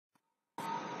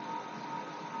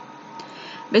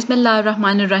Bismillah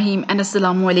ar-Rahman ar-Rahim and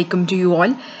Assalamu alaikum to you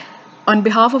all. On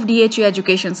behalf of DHA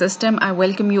Education System, I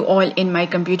welcome you all in my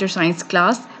computer science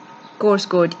class. Course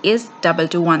code is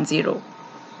 2210.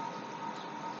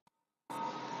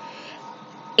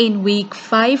 In week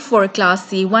 5 for class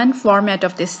C1, format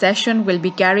of this session will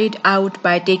be carried out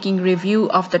by taking review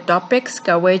of the topics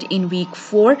covered in week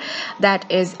 4, that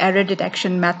is error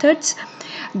detection methods.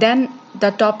 Then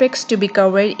the topics to be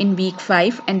covered in week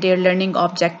 5 and their learning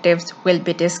objectives will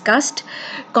be discussed.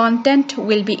 Content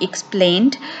will be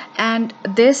explained, and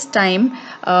this time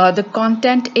the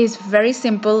content is very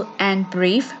simple and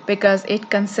brief because it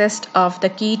consists of the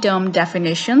key term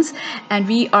definitions, and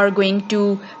we are going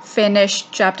to finish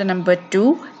chapter number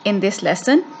 2 in this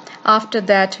lesson. After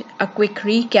that, a quick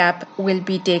recap will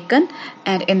be taken,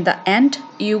 and in the end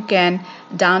you can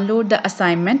download the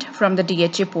assignment from the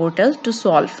DHA portal to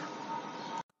solve.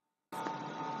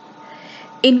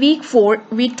 In week 4,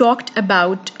 we talked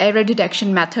about error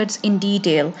detection methods in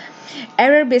detail.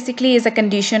 Error basically is a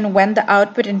condition when the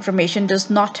output information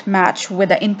does not match with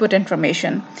the input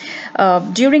information.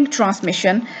 During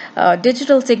transmission,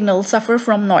 digital signals suffer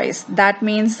from noise. That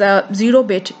means 0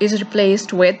 bit is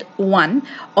replaced with 1,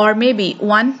 or maybe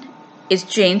 1 is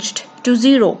changed to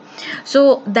 0.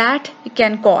 So that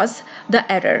can cause the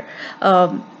error.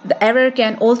 The error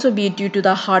can also be due to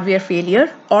the hardware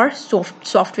failure or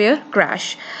software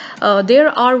crash. There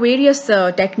are various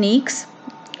techniques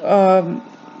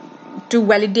to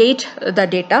validate the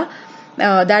data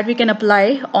that we can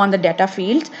apply on the data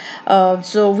field.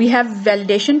 So we have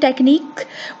validation technique.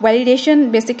 Validation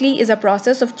basically is a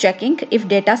process of checking if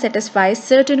data satisfies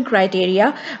certain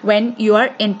criteria when you are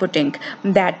inputting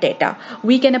that data.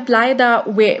 We can apply the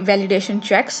validation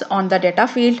checks on the data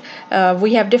field.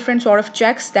 We have different sort of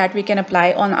checks that we can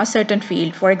apply on a certain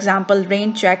field. For example,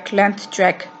 range check, length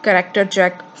check, character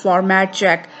check, format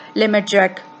check, limit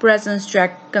check, presence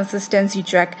check, consistency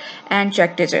check, and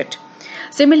check digit.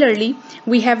 Similarly,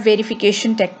 we have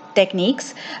verification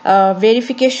techniques.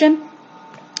 Verification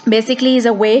basically is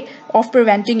a way of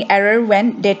preventing error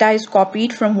when data is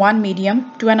copied from one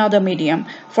medium to another medium.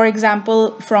 For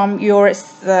example, from your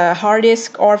hard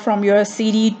disk or from your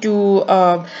CD to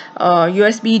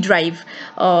USB drive.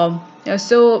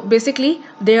 So basically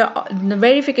the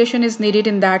verification is needed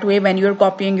in that way when you're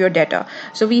copying your data.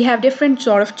 So we have different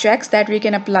sort of checks that we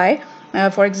can apply.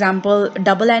 For example,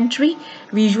 double entry,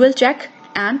 visual check,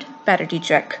 and parity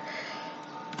check.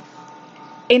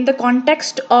 In the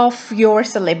context of your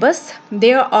syllabus,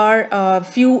 there are a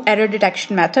few error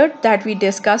detection methods that we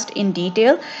discussed in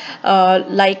detail,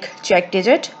 like check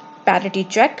digit, parity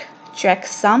check,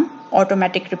 checksum,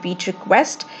 automatic repeat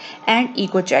request, and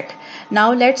echo check.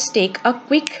 Now let's take a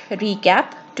quick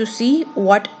recap to see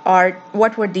what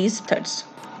were these methods.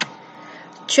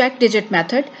 Check digit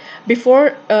method.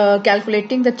 Before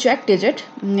calculating the check digit,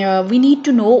 we need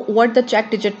to know what the check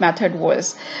digit method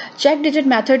was. Check digit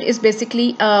method is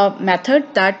basically a method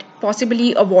that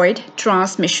possibly avoid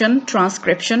transmission,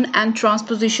 transcription, and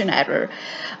transposition error.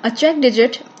 A check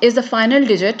digit is the final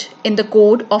digit in the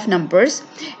code of numbers.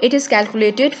 It is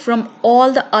calculated from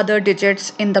all the other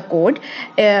digits in the code.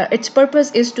 Its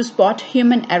purpose is to spot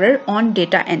human error on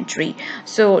data entry.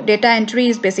 So data entry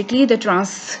is basically the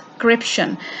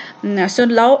transcription. So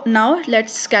now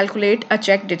let's calculate a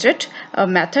check digit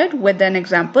method with an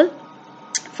example.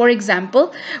 For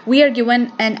example, we are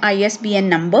given an ISBN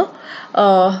number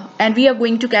and we are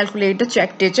going to calculate the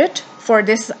check digit for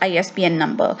this ISBN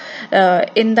number.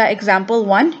 In the example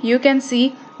 1, you can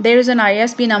see there is an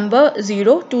ISBN number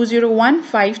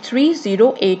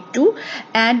 0201538082,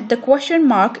 and the question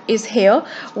mark is here,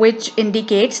 which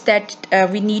indicates that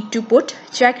we need to put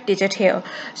check digit here.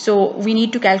 So we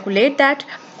need to calculate that.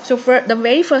 So for the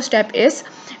very first step is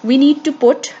we need to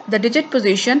put the digit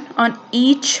position on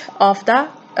each of the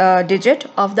digit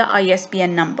of the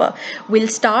ISBN number. We'll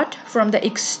start from the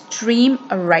extreme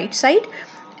right side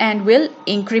and we'll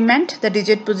increment the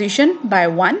digit position by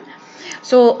 1.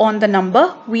 So on the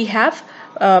number we have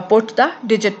put the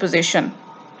digit position.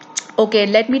 Okay,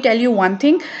 let me tell you one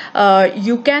thing.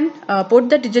 You can put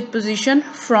the digit position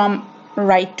from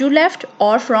right to left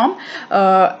or from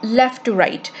left to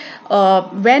right.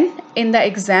 When in the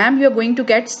exam you are going to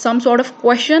get some sort of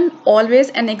question, always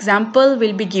an example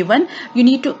will be given. You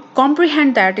need to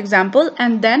comprehend that example,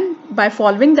 and then by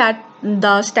following that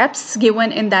the steps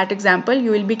given in that example,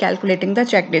 you will be calculating the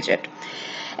check digit.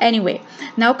 Anyway,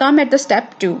 now come at the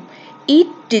step 2. Each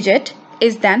digit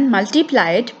is then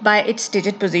multiplied by its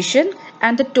digit position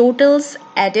and the totals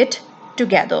added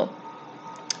together.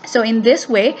 So in this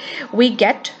way we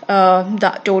get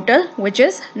the total, which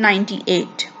is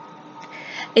 98.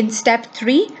 In step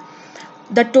 3,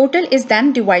 The total is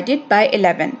then divided by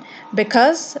 11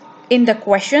 because in the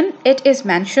question it is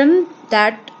mentioned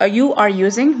that you are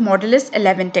using modulus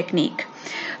 11 technique.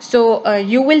 So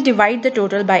you will divide the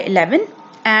total by 11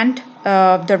 and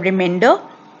the remainder,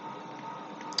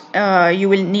 you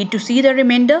will need to see the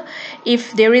remainder.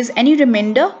 If there is any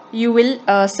remainder, you will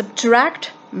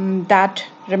subtract that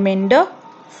remainder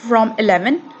from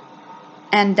 11,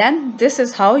 and then this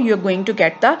is how you're going to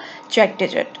get the check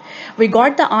digit. We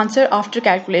got the answer after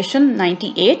calculation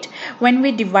 98. When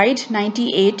we divide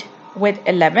 98 with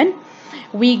 11,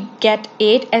 we get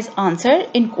 8 as answer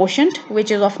in quotient,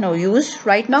 which is of no use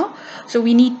right now. So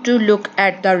we need to look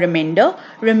at the remainder.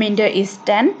 Remainder is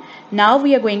 10. Now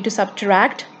we are going to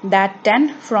subtract that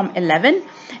 10 from 11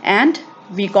 and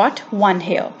we got 1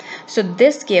 here. So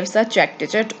this gives a check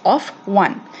digit of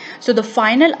 1. So the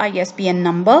final ISBN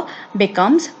number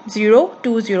becomes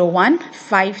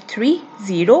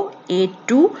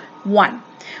 0201530821.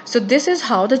 So this is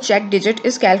how the check digit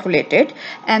is calculated,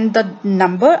 and the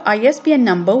number ISBN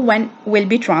number when will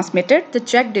be transmitted, the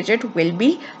check digit will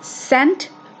be sent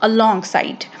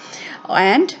alongside,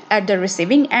 and at the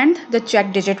receiving end the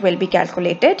check digit will be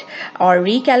calculated or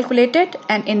recalculated,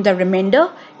 and in the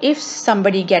remainder if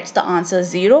somebody gets the answer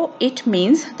 0, it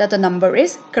means that the number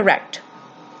is correct.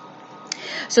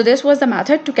 So this was the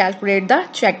method to calculate the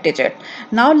check digit.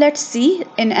 Now let's see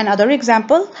in another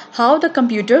example how the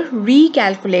computer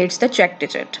recalculates the check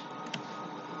digit.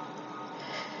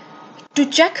 To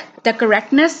check the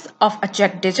correctness of a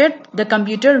check digit, the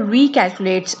computer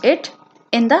recalculates it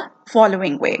in the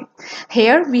following way.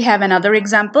 Here we have another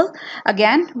example.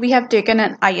 Again, we have taken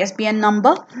an ISBN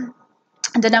number.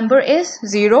 The number is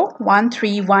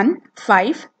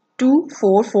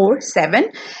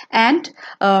 013152447 and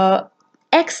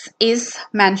X is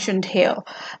mentioned here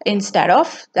instead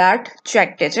of that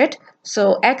check digit.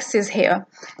 So X is here.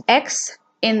 X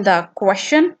in the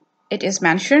question, it is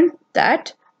mentioned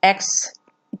that X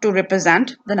to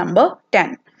represent the number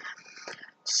 10.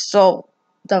 So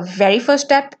the very first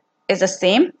step is the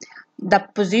same. The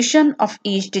position of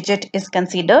each digit is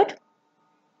considered.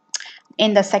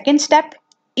 In the second step,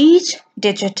 each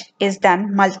digit is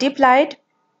then multiplied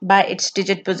by its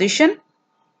digit position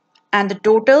and the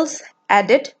totals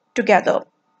added together.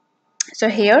 So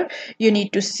here you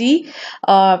need to see,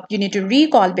 you need to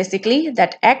recall basically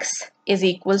that X is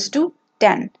equals to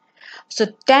 10. So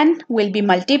 10 will be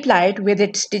multiplied with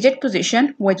its digit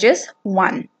position, which is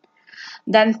 1.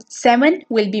 Then 7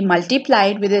 will be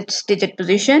multiplied with its digit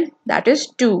position, that is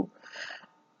 2.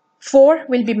 4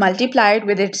 will be multiplied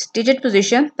with its digit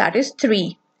position, that is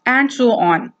 3, and so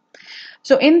on.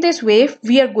 So in this way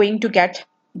we are going to get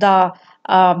the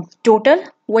total,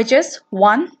 which is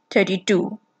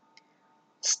 132.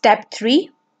 Step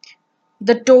 3,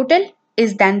 the total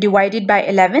is then divided by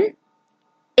 11.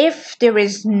 If there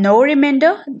is no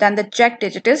remainder, then the check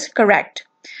digit is correct.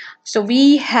 So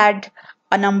we had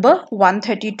a number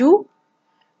 132,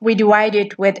 we divide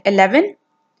it with 11,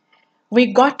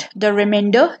 we got the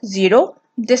remainder 0.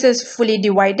 This is fully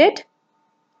divided,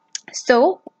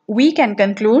 so we can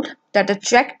conclude that the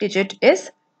check digit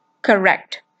is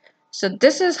correct. So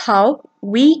this is how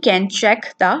we can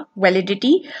check the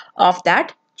validity of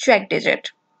that check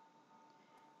digit.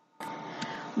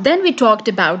 Then we talked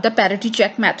about the parity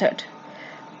check method.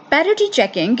 Parity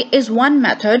checking is one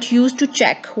method used to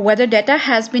check whether data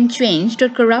has been changed or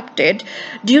corrupted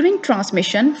during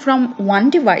transmission from one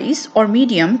device or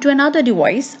medium to another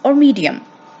device or medium.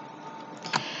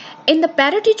 In the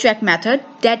parity check method,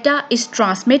 data is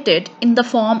transmitted in the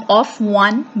form of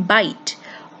one byte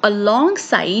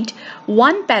alongside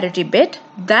one parity bit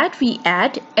that we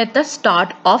add at the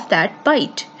start of that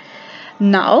byte.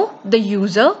 Now the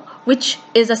user, which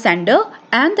is a sender,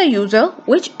 and the user,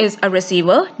 which is a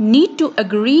receiver, need to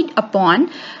agree upon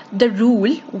the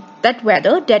rule that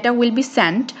whether data will be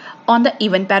sent on the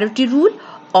even parity rule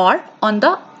or on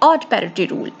the odd parity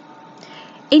rule.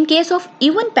 In case of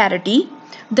even parity,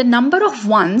 the number of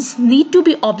ones need to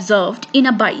be observed in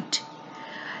a byte.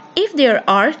 If there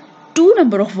are 2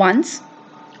 number of ones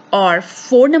or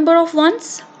 4 number of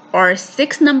ones or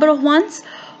 6 number of ones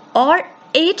or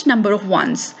 8 number of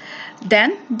ones,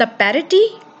 then the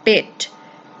parity bit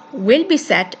will be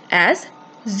set as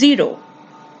 0.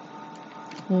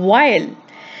 While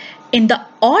in the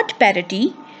odd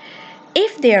parity,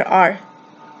 if there are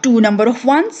 2 number of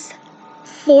ones,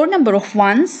 4 number of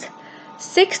ones,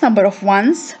 6 number of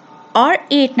ones or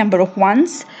 8 number of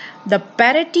ones, the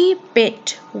parity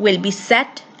bit will be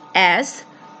set as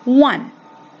 1.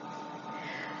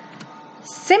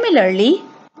 Similarly,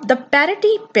 the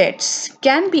parity bits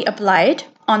can be applied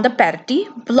on the parity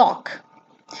block.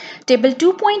 Table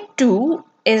 2.2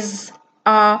 is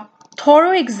a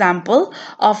thorough example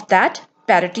of that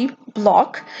parity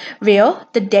block where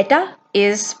the data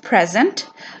is present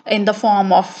in the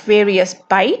form of various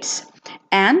bytes,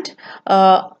 and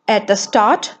at the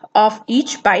start of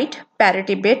each byte,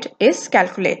 parity bit is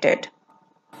calculated.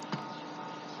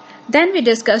 Then we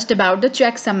discussed about the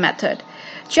checksum method.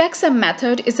 Checksum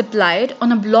method is applied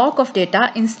on a block of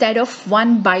data instead of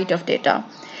one byte of data.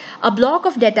 A block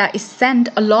of data is sent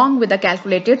along with a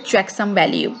calculated checksum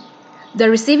value. The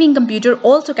receiving computer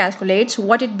also calculates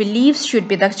what it believes should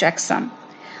be the checksum.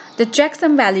 The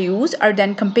checksum values are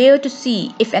then compared to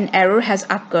see if an error has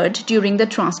occurred during the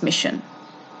transmission.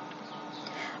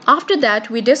 After that,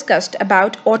 we discussed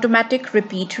about automatic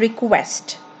repeat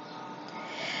request.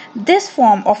 This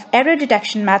form of error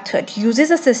detection method uses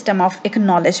a system of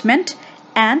acknowledgement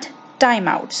and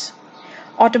timeouts.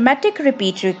 Automatic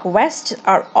repeat requests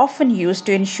are often used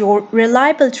to ensure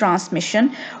reliable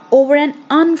transmission over an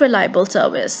unreliable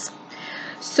service.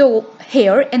 So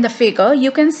here in the figure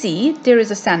you can see there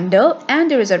is a sender and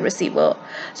there is a receiver.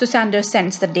 So sender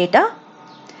sends the data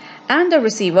and the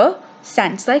receiver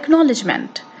sends the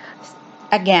acknowledgement.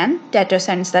 Again, data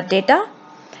sends the data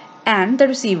and the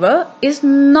receiver is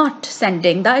not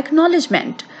sending the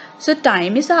acknowledgement. So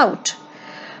time is out.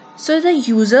 So the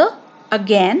user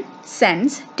again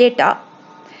sends data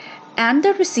and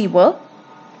the receiver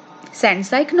sends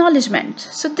the acknowledgement.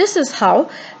 So this is how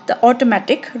the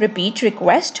automatic repeat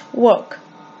request work.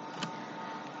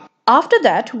 After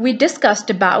that, we discussed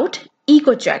about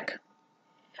echo check.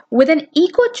 With an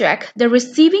echo check, the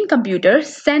receiving computer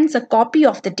sends a copy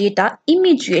of the data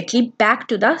immediately back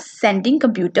to the sending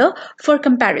computer for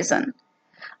comparison.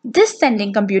 This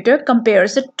sending computer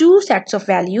compares the two sets of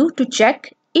value to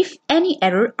check if any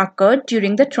error occurred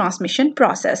during the transmission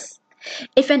process.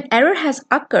 If an error has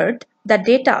occurred, the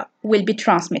data will be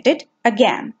transmitted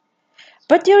again.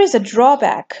 But there is a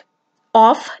drawback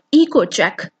of echo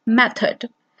check method.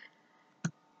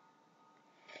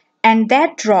 And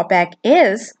that drawback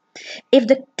is if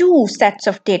the two sets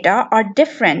of data are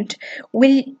different,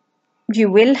 you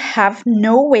will have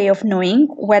no way of knowing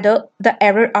whether the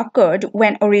error occurred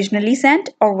when originally sent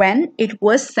or when it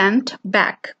was sent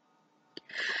back.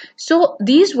 So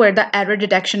these were the error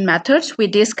detection methods we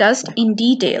discussed in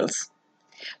details.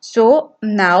 So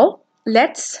now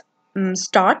let's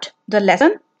start the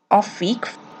lesson of week.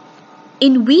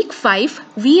 In week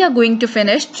 5, we are going to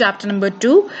finish chapter number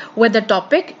 2 with the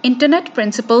topic Internet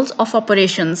Principles of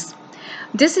Operations.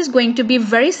 This is going to be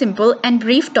very simple and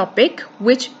brief topic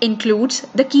which includes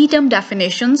the key term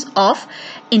definitions of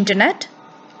Internet,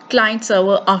 client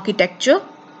server architecture,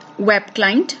 web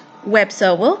client, web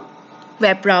server,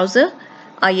 web browser,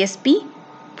 ISP,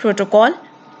 protocol,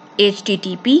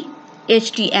 HTTP,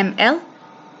 HTML,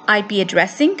 IP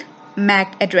addressing,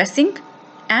 MAC addressing,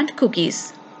 and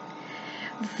cookies.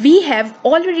 We have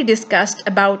already discussed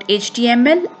about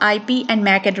HTML, IP and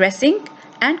MAC addressing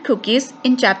and cookies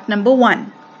in chapter number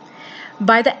 1.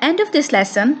 By the end of this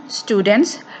lesson,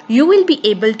 students, you will be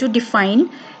able to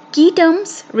define key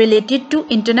terms related to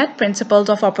Internet Principles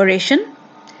of Operation,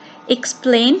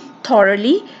 explain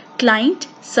thoroughly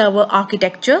client-server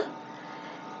architecture,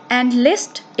 and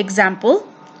list example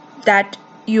that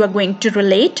you are going to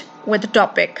relate with the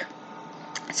topic.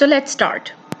 So let's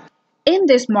start. In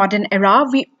this modern era,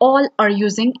 we all are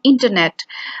using internet.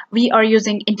 We are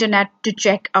using internet to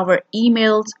check our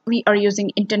emails. We are using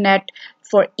internet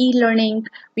for e-learning.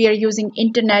 We are using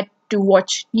internet to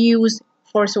watch news,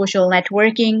 for social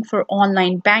networking, for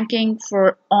online banking,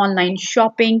 for online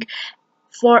shopping,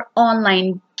 for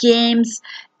online games,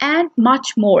 and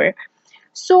much more.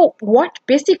 So what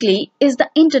basically is the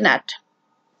internet?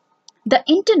 The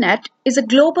Internet is a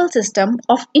global system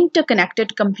of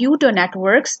interconnected computer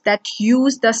networks that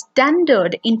use the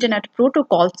standard Internet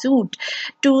Protocol suite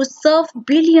to serve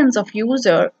billions of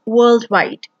users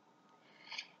worldwide.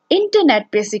 Internet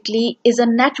basically is a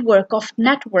network of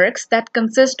networks that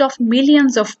consist of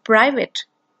millions of private,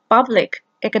 public,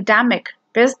 academic,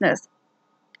 business,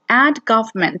 and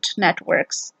government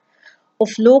networks of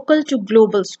local to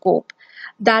global scope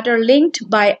that are linked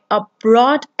by a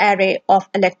broad array of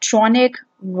electronic,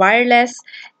 wireless,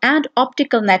 and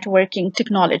optical networking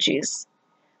technologies.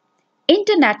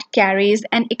 Internet carries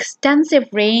an extensive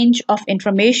range of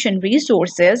information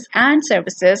resources and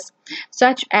services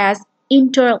such as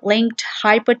interlinked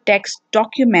hypertext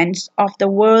documents of the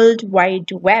World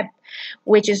Wide Web,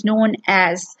 which is known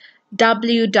as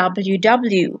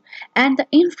WWW, and the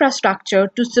infrastructure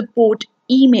to support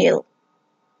email.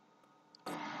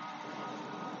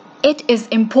 It is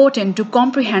important to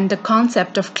comprehend the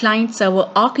concept of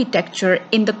client-server architecture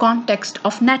in the context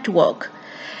of network.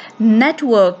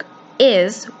 Network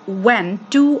is when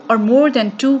two or more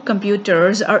than two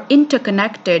computers are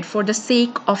interconnected for the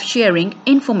sake of sharing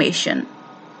information.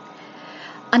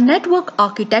 A network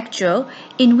architecture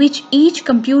in which each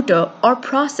computer or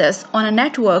process on a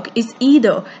network is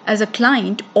either as a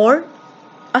client or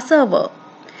a server.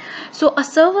 So a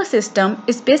server system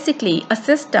is basically a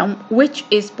system which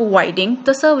is providing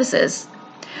the services,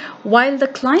 while the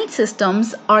client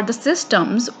systems are the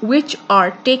systems which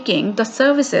are taking the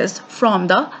services from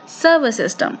the server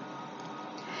system.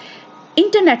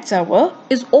 Internet server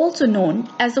is also known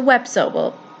as a web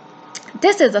server.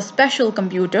 This is a special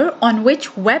computer on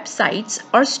which websites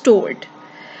are stored.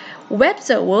 Web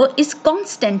server is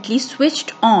constantly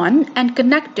switched on and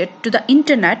connected to the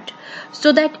internet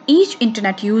so that each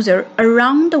internet user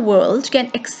around the world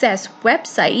can access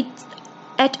websites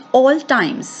at all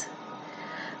times.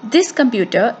 This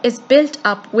computer is built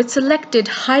up with selected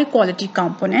high-quality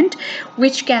component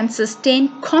which can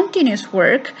sustain continuous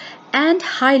work and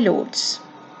high loads.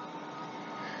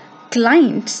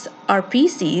 Clients are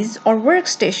PCs or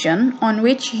workstation on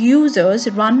which users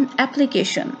run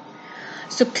application.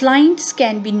 So clients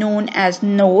can be known as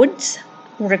nodes,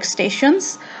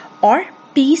 workstations, or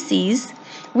PCs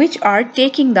which are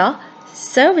taking the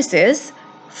services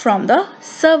from the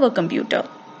server computer.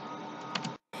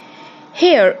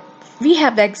 Here we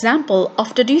have the example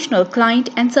of traditional client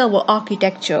and server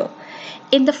architecture.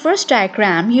 In the first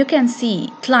diagram, you can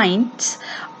see clients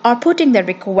are putting the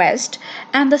request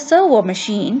and the server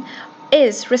machine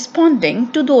is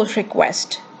responding to those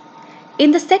requests.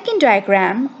 In the second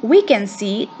diagram, we can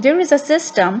see there is a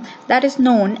system that is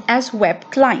known as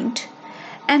web client,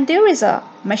 and there is a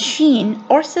machine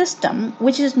or system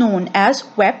which is known as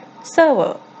web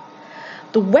server.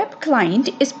 The web client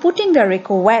is putting the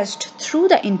request through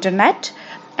the internet,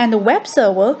 and the web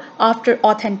server, after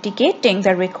authenticating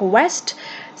the request,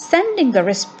 sending the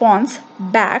response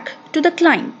back to the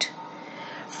client.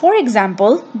 For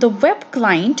example, the web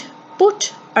client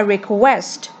put a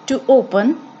request to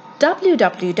open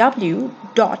www.yahoo.com.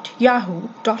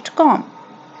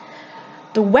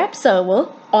 The web server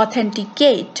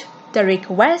authenticate the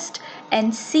request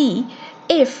and see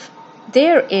if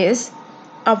there is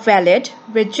a valid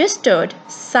registered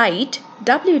site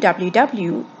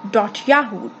www.yahoo.com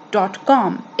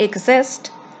exists.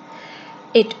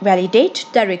 It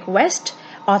validates the request,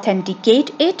 authenticate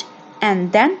it,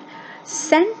 and then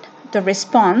send the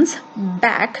response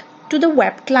back to the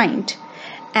web client.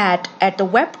 At the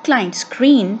web client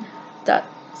screen, the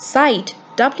site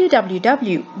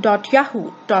www.yahoo.com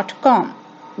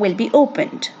will be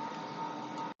opened.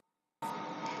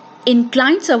 In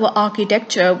client-server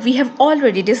architecture, we have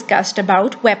already discussed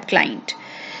about web client.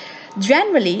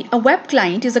 Generally, a web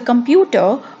client is a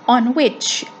computer on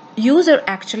which user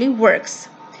actually works.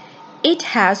 It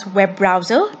has web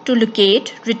browser to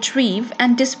locate, retrieve,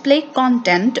 and display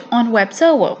content on web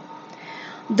server.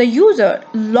 The user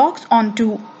logs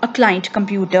onto a client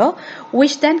computer,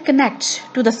 which then connects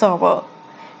to the server,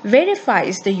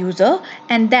 verifies the user,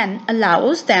 and then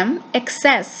allows them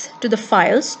access to the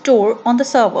files stored on the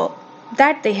server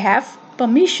that they have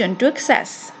permission to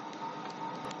access.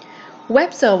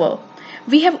 Web server.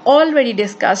 We have already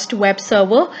discussed web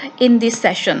server in this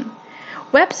session.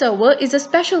 Web server is a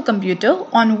special computer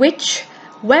on which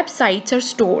websites are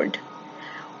stored.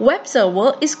 Web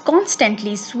server is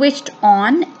constantly switched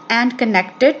on and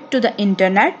connected to the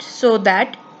internet so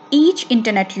that each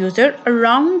internet user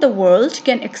around the world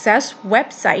can access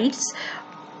websites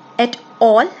at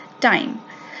all time.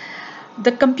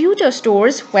 The computer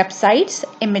stores websites,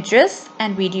 images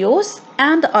and videos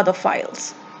and the other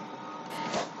files.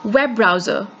 Web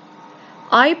browser.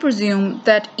 I presume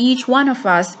that each one of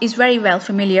us is very well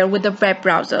familiar with the web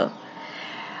browser.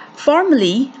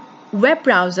 Formally, web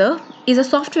browser is a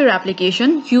software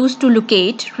application used to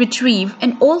locate, retrieve,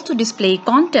 and also display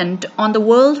content on the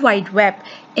World Wide Web,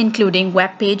 including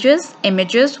web pages,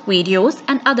 images, videos,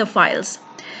 and other files.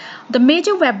 The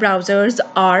major web browsers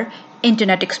are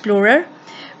Internet Explorer,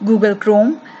 Google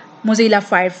Chrome, Mozilla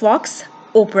Firefox,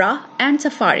 Opera, and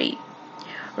Safari.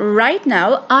 Right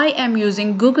now, I am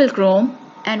using Google Chrome,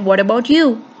 and what about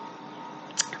you?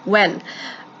 Well,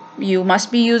 you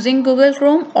must be using Google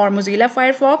Chrome or Mozilla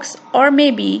Firefox or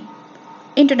maybe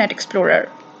Internet Explorer.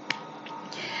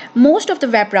 Most of the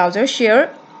web browsers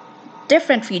share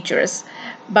different features,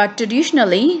 but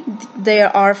traditionally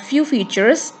there are few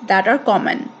features that are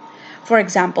common. For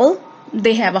example,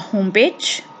 they have a home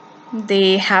page.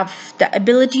 They have the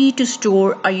ability to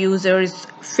store a user's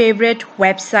favorite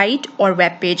website or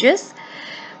web pages.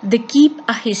 They keep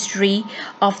a history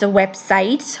of the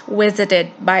websites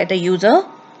visited by the user.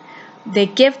 They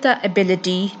give the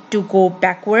ability to go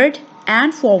backward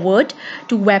and forward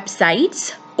to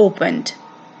websites opened.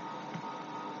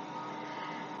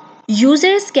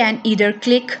 Users can either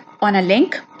click on a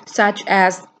link such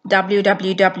as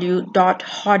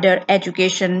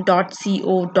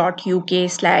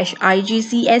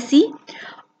www.hoddereducation.co.uk/IGCSE,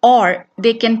 or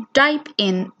they can type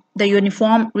in the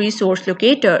Uniform Resource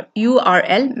Locator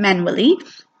URL manually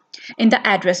in the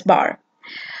address bar.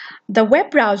 The web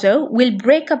browser will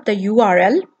break up the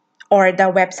URL or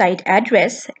the website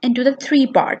address into the three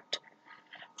parts.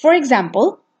 For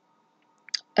example,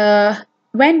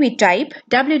 when we type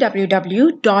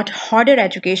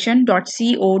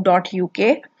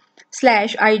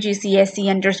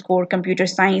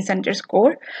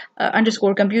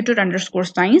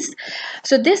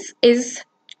so this is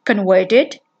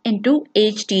converted into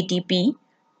HTTP://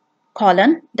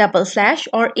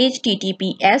 or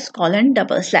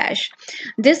HTTPS://.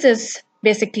 This is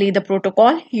basically the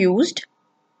protocol used.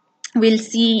 We'll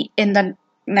see in the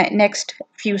next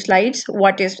few slides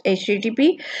what is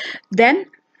HTTP. Then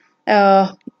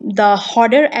the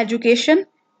Hodder Education,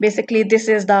 basically this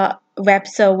is the web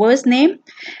server's name,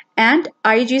 and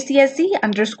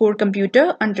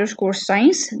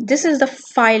IGCSE_computer_science, this is the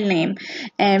file name,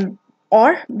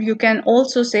 or you can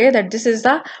also say that this is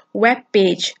the web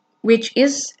page which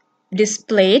is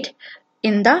displayed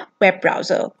in the web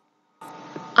browser.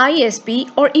 ISP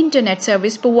or Internet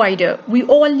Service Provider. We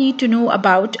all need to know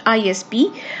about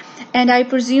ISP, and I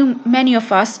presume many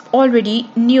of us already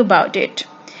knew about it.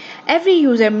 Every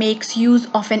user makes use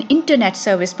of an Internet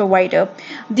Service Provider.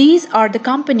 These are the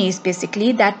companies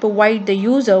basically that provide the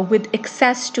user with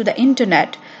access to the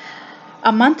Internet.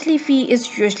 A monthly fee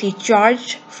is usually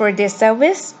charged for this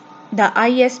service. The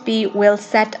ISP will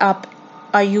set up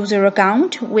a user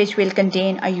account which will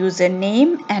contain a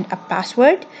username and a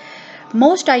password.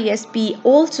 Most ISP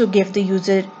also give the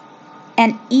user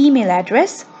an email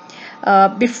address.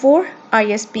 Before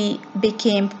ISP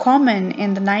became common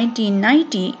in the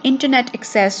 1990s, internet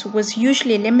access was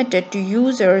usually limited to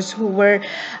users who were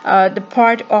the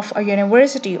part of a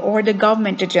university or the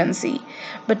government agency.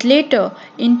 But later,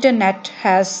 internet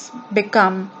has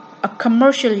become a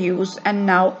commercial use, and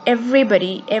now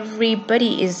everybody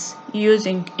is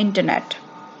using internet.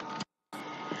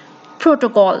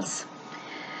 Protocols.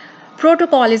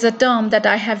 Protocol is a term that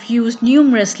I have used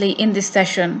numerously in this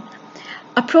session.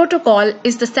 A protocol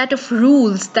is the set of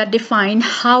rules that define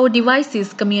how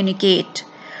devices communicate.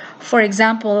 For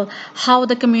example, how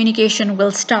the communication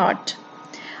will start,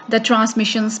 the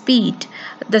transmission speed,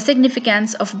 the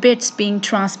significance of bits being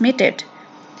transmitted,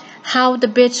 how the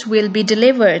bits will be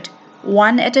delivered,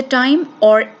 one at a time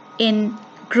or in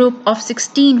group of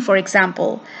 16, for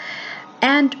example,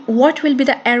 and what will be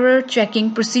the error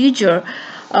checking procedure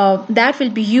that will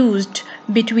be used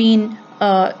between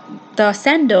the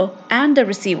sender and the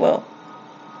receiver.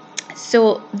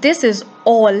 So this is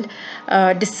all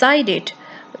decided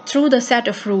through the set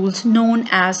of rules known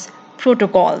as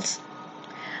protocols.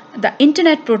 The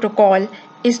Internet Protocol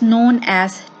is known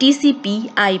as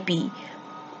TCP/IP,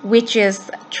 which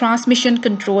is Transmission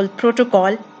Control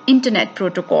Protocol, Internet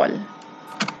Protocol.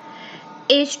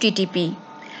 HTTP.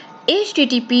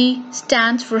 HTTP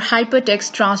stands for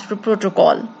Hypertext Transfer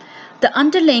Protocol, the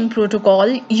underlying protocol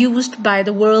used by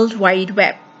the World Wide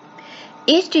Web.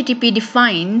 HTTP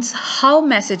defines how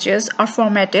messages are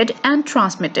formatted and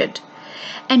transmitted,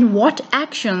 and what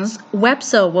actions web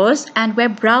servers and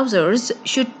web browsers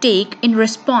should take in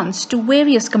response to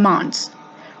various commands.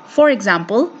 For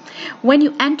example, when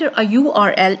you enter a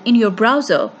URL in your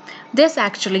browser, this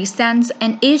actually sends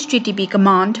an HTTP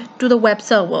command to the web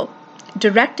server,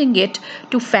 directing it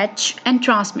to fetch and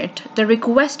transmit the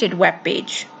requested web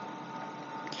page.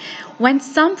 When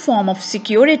some form of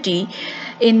security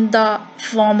in the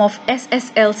form of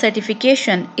SSL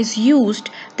certification is used,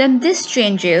 then this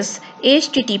changes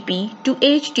HTTP to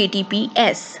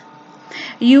HTTPS.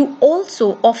 You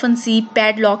also often see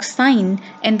padlock sign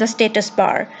in the status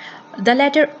bar. The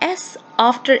letter S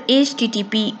after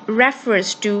HTTP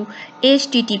refers to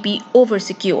HTTP over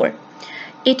secure.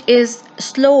 It is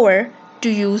slower to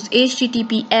use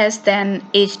HTTPS than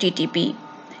HTTP.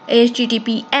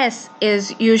 HTTPS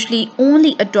is usually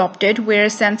only adopted where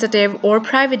sensitive or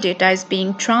private data is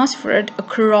being transferred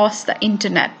across the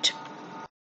internet.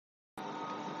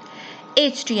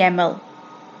 HTML.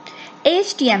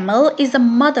 HTML is the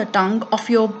mother tongue of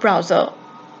your browser.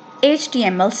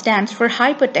 HTML stands for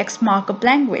Hypertext Markup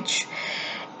Language.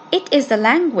 It is the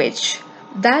language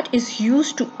that is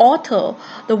used to author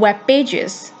the web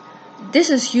pages. This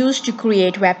is used to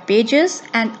create web pages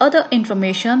and other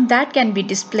information that can be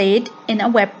displayed in a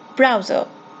web browser.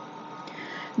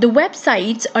 The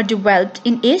websites are developed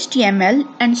in HTML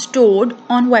and stored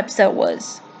on web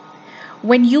servers.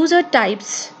 When user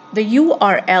types the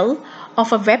URL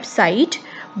of a website,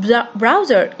 the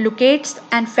browser locates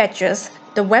and fetches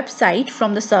the website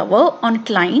from the server on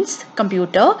client's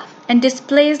computer and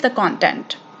displays the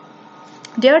content.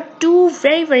 There are two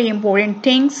very important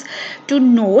things to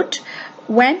note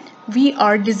when we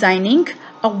are designing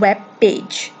a web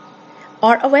page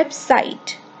or a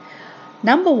website.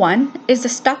 Number one is the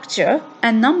structure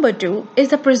and number two is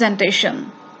the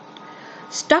presentation.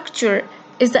 Structure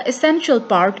is the essential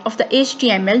part of the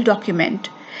HTML document.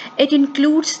 It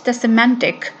includes the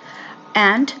semantic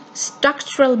and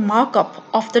structural markup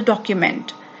of the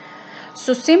document.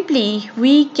 So simply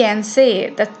we can say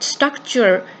that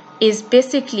structure is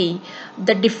basically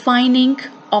the defining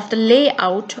of the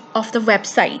layout of the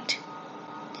website,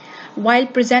 while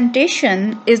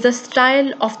presentation is the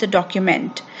style of the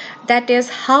document, that is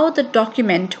how the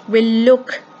document will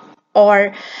look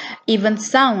or even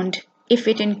sound if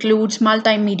it includes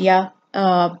multimedia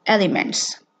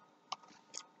elements.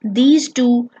 These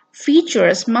two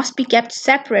features must be kept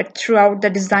separate throughout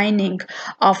the designing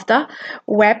of the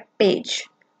web page.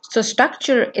 So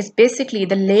structure is basically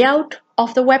the layout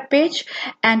of the web page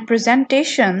and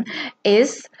presentation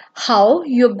is how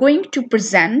you're going to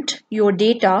present your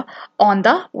data on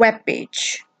the web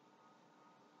page.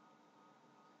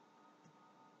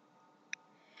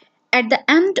 At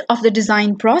the end of the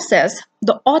design process,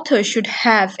 the author should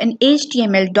have an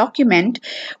HTML document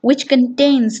which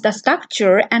contains the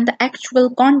structure and the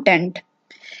actual content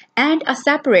and a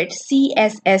separate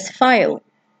CSS file.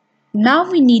 Now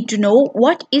we need to know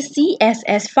what is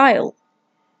CSS file.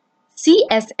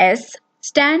 CSS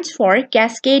stands for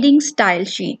Cascading Style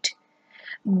Sheet.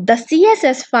 The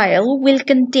CSS file will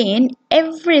contain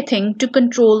everything to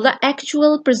control the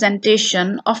actual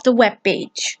presentation of the web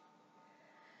page.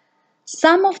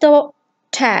 Some of the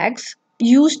tags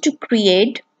used to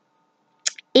create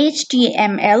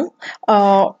HTML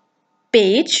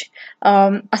page,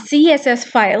 a CSS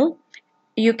file,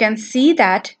 you can see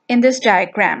that in this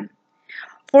diagram.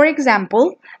 For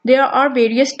example, there are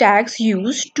various tags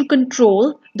used to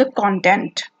control the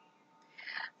content.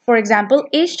 For example,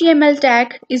 HTML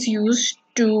tag is used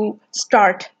to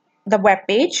start the web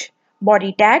page,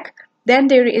 body tag. Then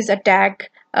there is a tag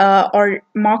or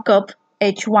markup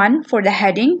H1 for the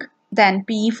heading, then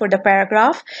P for the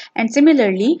paragraph, and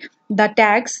similarly the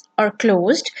tags are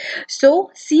closed.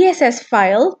 So CSS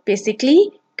file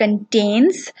basically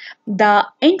contains the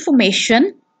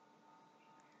information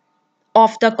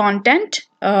of the content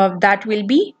that will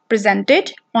be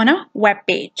presented on a web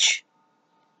page.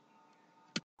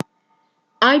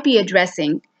 IP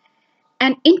addressing.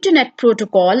 An Internet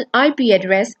Protocol IP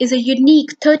address is a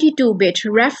unique 32-bit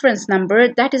reference number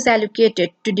that is allocated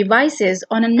to devices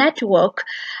on a network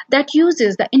that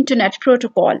uses the Internet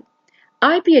Protocol.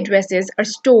 IP addresses are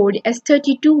stored as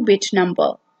 32-bit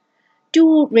number,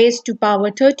 2 raised to power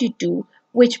 32,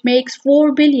 which makes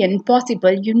 4 billion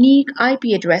possible unique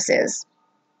IP addresses.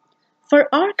 For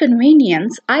our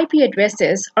convenience, IP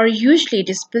addresses are usually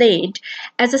displayed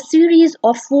as a series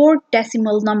of 4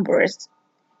 decimal numbers,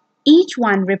 each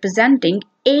one representing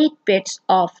 8 bits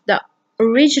of the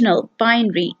original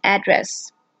binary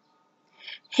address.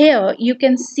 Here you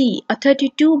can see a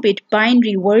 32-bit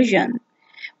binary version,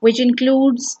 which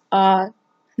includes a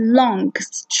long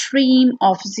stream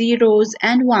of zeros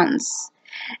and ones.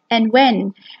 And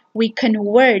when we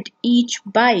convert each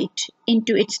byte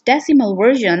into its decimal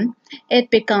version, it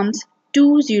becomes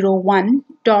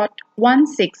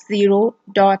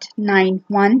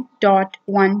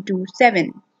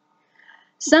 201.160.91.127.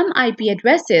 Some IP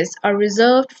addresses are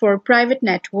reserved for private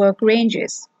network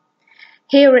ranges.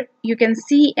 Here you can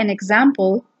see an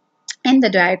example in the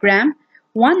diagram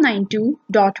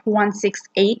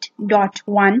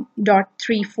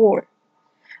 192.168.1.34.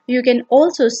 You can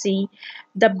also see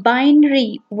the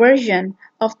binary version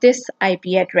of this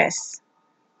IP address.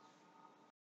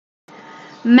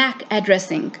 MAC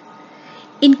addressing.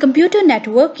 In computer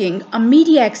networking, a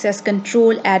media access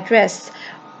control address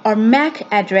or MAC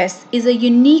address is a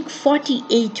unique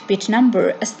 48-bit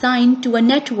number assigned to a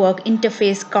network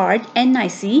interface card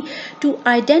NIC to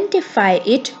identify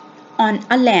it on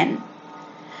a LAN.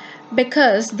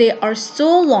 Because they are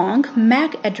so long,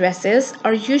 MAC addresses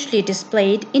are usually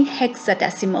displayed in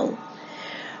hexadecimal.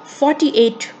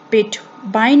 48-bit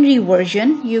binary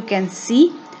version, you can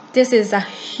see this is a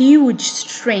huge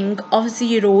string of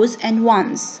zeros and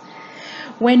ones.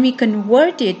 When we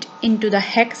convert it into the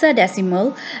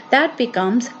hexadecimal, that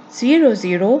becomes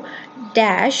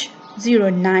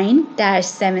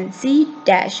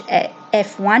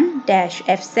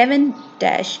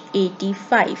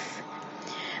 00-09-7C-F1-F7-85.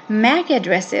 MAC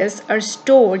addresses are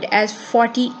stored as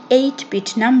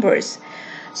 48-bit numbers.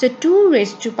 So 2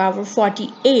 raised to power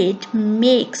 48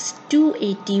 makes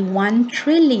 281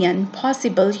 trillion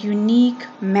possible unique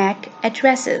MAC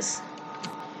addresses.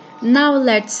 Now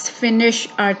let's finish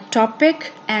our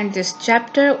topic and this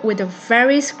chapter with a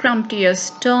very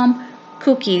scrumptious term,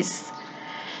 cookies.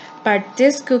 But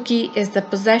this cookie is the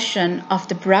possession of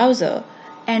the browser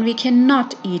and we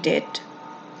cannot eat it.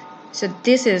 So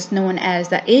this is known as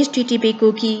the HTTP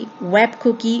cookie, web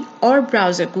cookie, or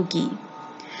browser cookie.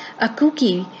 A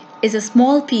cookie is a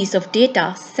small piece of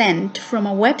data sent from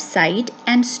a website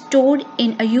and stored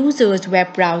in a user's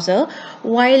web browser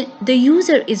while the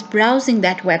user is browsing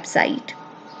that website.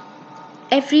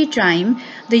 Every time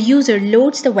the user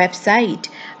loads the website,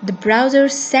 the browser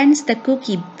sends the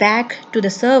cookie back to the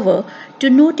server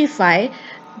to notify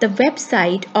the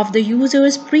website of the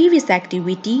user's previous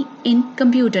activity in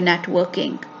computer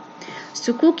networking.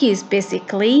 So cookies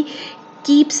basically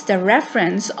keeps the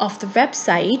reference of the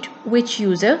website which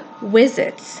user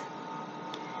visits.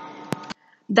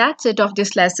 That's it of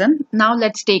this lesson. Now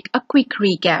let's take a quick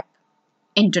recap.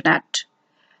 Internet.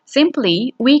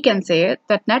 Simply, we can say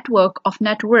that network of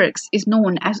networks is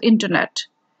known as Internet.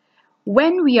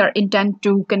 When we are intent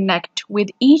to connect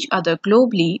with each other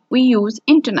globally, we use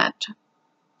Internet.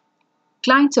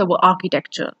 Client-server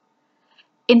architecture.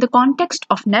 In the context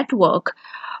of network,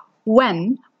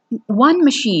 when one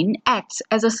machine acts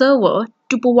as a server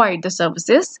to provide the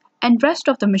services and rest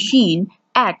of the machine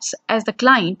acts as the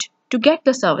client to get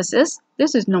the services,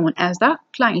 this is known as the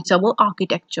client-server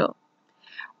architecture.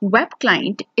 Web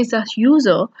client is a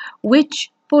user which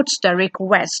puts the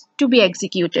request to be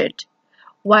executed,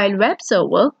 while web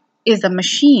server is a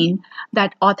machine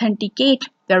that authenticates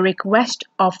the request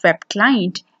of web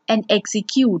client and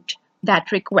execute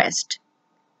that request.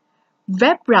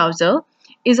 Web browser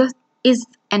is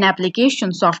an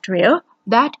application software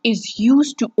that is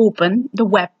used to open the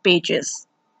web pages.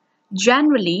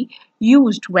 Generally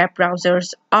used web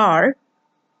browsers are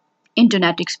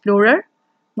Internet Explorer,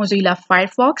 Mozilla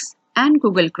Firefox, and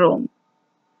Google Chrome.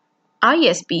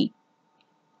 ISP.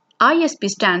 ISP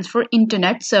stands for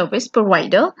Internet Service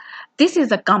Provider. This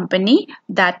is a company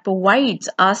that provides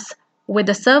us with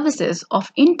the services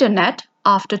of Internet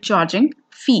after charging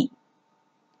fee.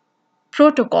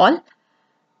 Protocol.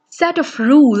 Set of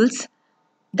rules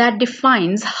that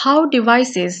defines how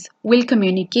devices will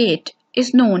communicate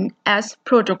is known as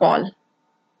protocol.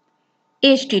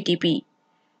 HTTP.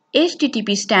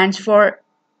 HTTP stands for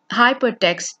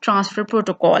Hypertext Transfer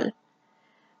Protocol.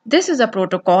 This is a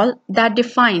protocol that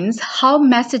defines how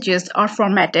messages are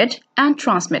formatted and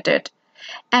transmitted,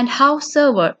 and how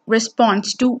server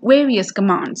responds to various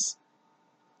commands.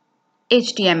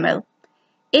 HTML.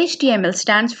 HTML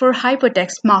stands for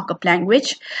Hypertext Markup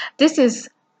Language. This is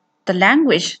the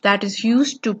language that is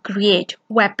used to create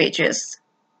web pages.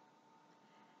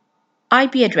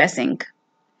 IP addressing.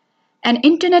 An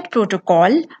Internet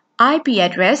protocol IP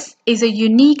address is a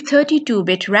unique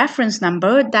 32-bit reference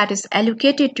number that is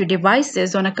allocated to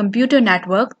devices on a computer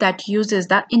network that uses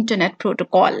the Internet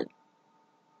protocol.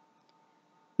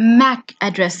 MAC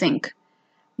addressing.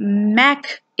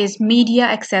 MAC is Media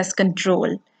Access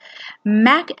Control.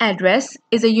 MAC address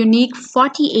is a unique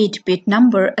 48-bit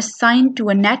number assigned to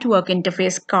a network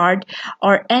interface card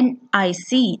or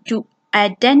NIC to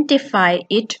identify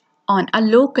it on a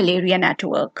local area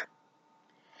network.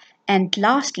 And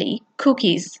lastly,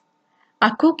 cookies.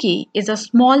 A cookie is a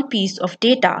small piece of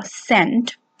data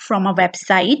sent from a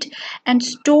website and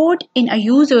stored in a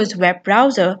user's web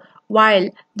browser while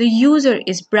the user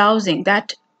is browsing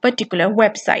that particular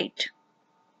website.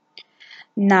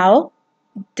 Now,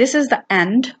 this is the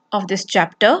end of this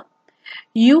chapter.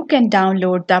 You can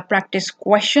download the practice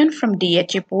question from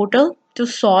DHA portal to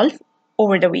solve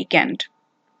over the weekend.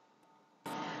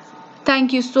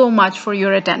 Thank you so much for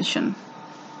your attention.